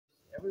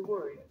Every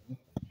word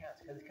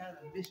counts because it's kind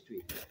of a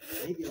mystery.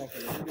 Maybe like a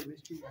murder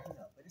mystery, I don't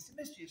know. But it's a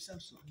mystery of some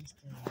sort. You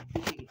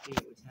can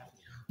figure what's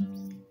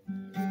happening.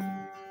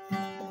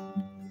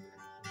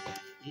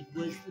 It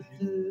was the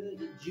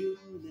 3rd of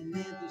June,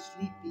 another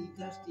sleepy,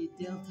 dusty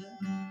Delta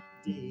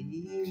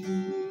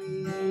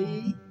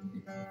day.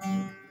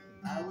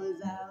 I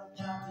was out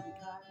chopping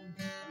cotton,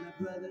 and my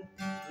brother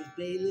was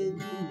baling in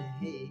the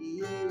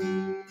hay.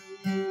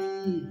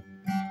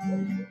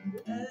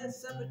 At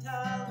supper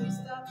time, we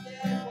stopped there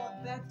and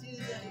walked back to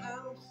the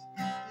house.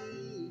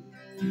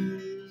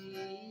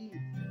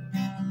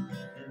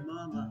 And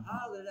Mama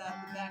hollered out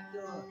the back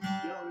door,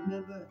 y'all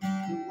remember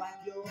to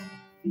wipe your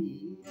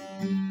feet.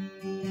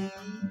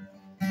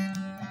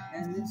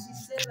 And then she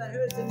said, I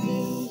heard the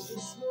news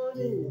this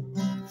morning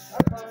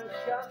up on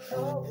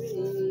Choctaw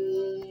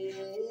Ridge.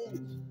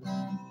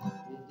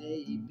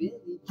 Today,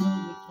 Billy Joe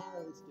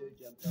McAllister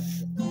jumped off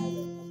the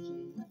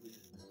Appalachian Bridge.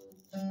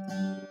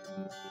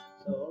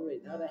 So, all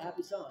right, now the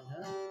happy song,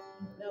 huh?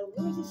 Now,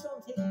 where is this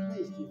song taking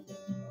place, do you think?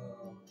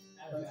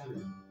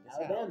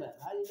 Alabama.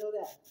 How do you know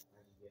that?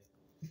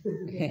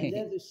 And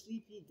then the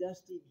sleepy,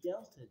 dusty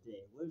Delta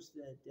Day. Where's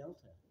the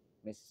Delta?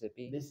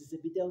 Mississippi.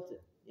 Mississippi Delta.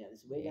 Yeah,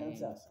 it's way down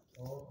south.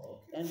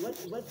 Oh. And what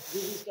do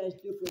these guys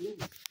do for a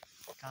living?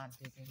 Cotton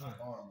picking.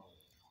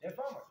 They're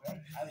farmers,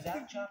 right? I was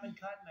out chopping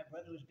cotton. My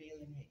brother was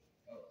baling hay.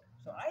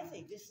 So I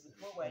think this is a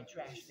poor white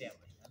trash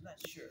family. I'm not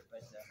sure,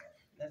 but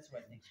that's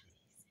what I think.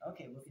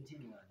 Okay, we'll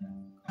continue on now.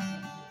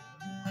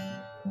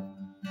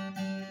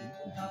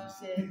 Papa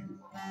said,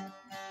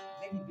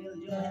 maybe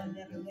Billy Joe had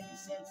never made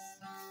sense.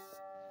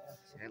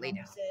 Surely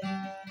Papa said,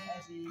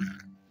 as he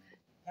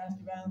passed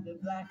around the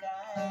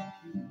black-eyed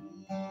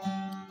peas.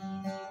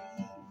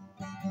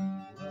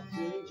 Well,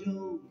 Billy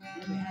Joe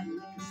never had a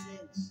lick of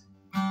sense.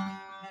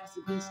 Pass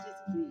the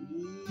biscuits,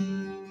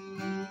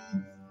 please.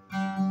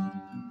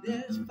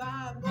 There's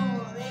 5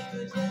 more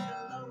acres in the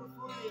lower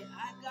 40. I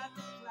got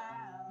the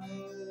plow.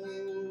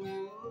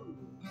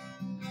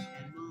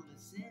 And Mama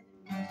said it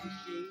was a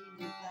shame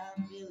without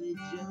Billy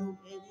Joe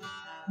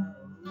anyhow.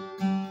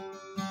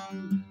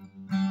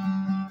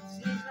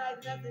 Seems like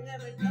nothing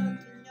ever comes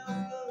to no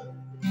good.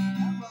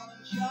 I'm on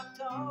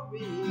Choctaw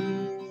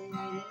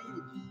Ridge.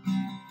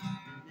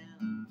 Now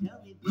tell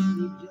me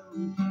Billy Joe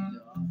jumped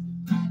off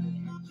the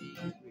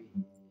Appalachian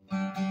Bridge.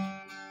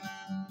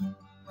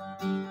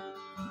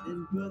 Then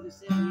brother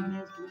said he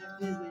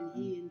misdirected when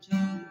he and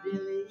Chum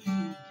Billy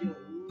Joe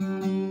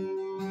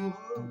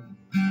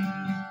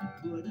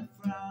put a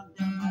frog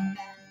down my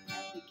back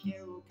at the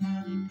Carroll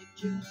County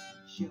Picture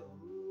Show.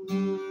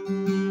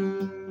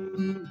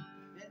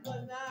 And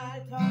one night I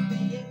talked to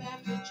him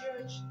after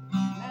church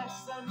last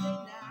Sunday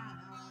night.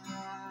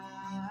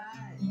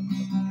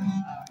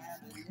 I'll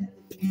have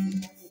another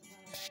thing at the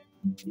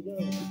time. You know,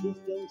 it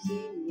just don't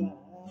seem right.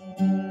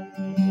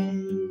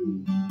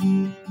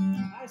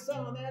 I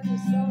saw him at the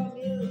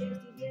sawmill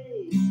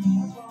yesterday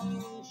up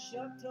on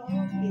Choctaw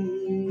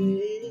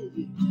Ridge.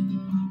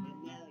 And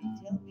now you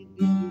tell me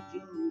Billy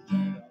Joe jumped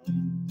off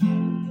the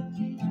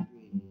Appalachian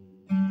Bridge.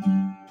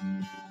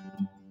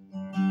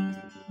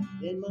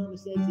 Then Mama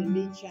said to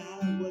me,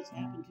 child, what's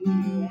happened to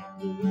you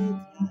after the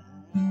tide?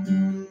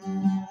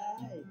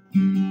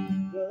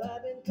 Well,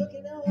 I've been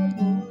cooking all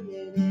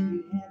morning and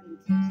you haven't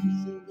touched a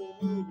single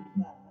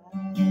goodbye.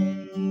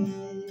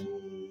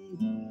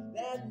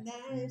 That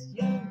nice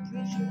young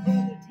preacher,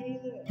 Brother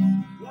Taylor,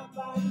 dropped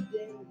by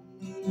today.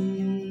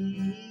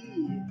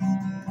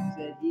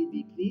 Said he'd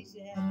be pleased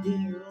to have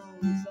dinner on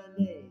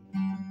Sunday.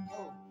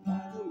 Oh,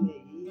 by the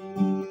way,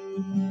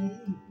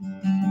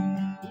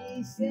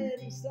 he said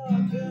he saw a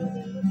girl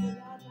that looked a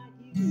lot like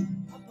you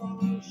up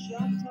on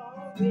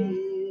Choctaw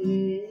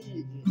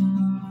Ridge.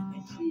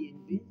 And she and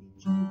Billy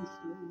Joe was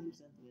doing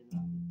something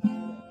off the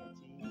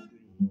Appalachian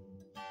Bridge.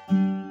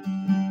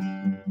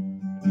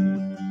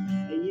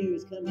 A year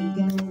is coming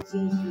down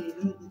since we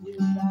heard the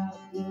news about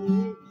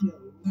Billy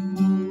Joe.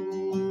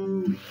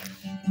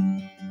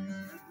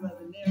 My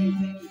brother Mary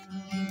Baker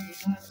told me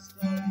about a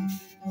story.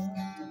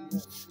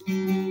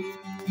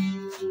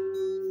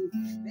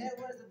 There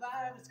was a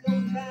virus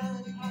going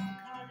round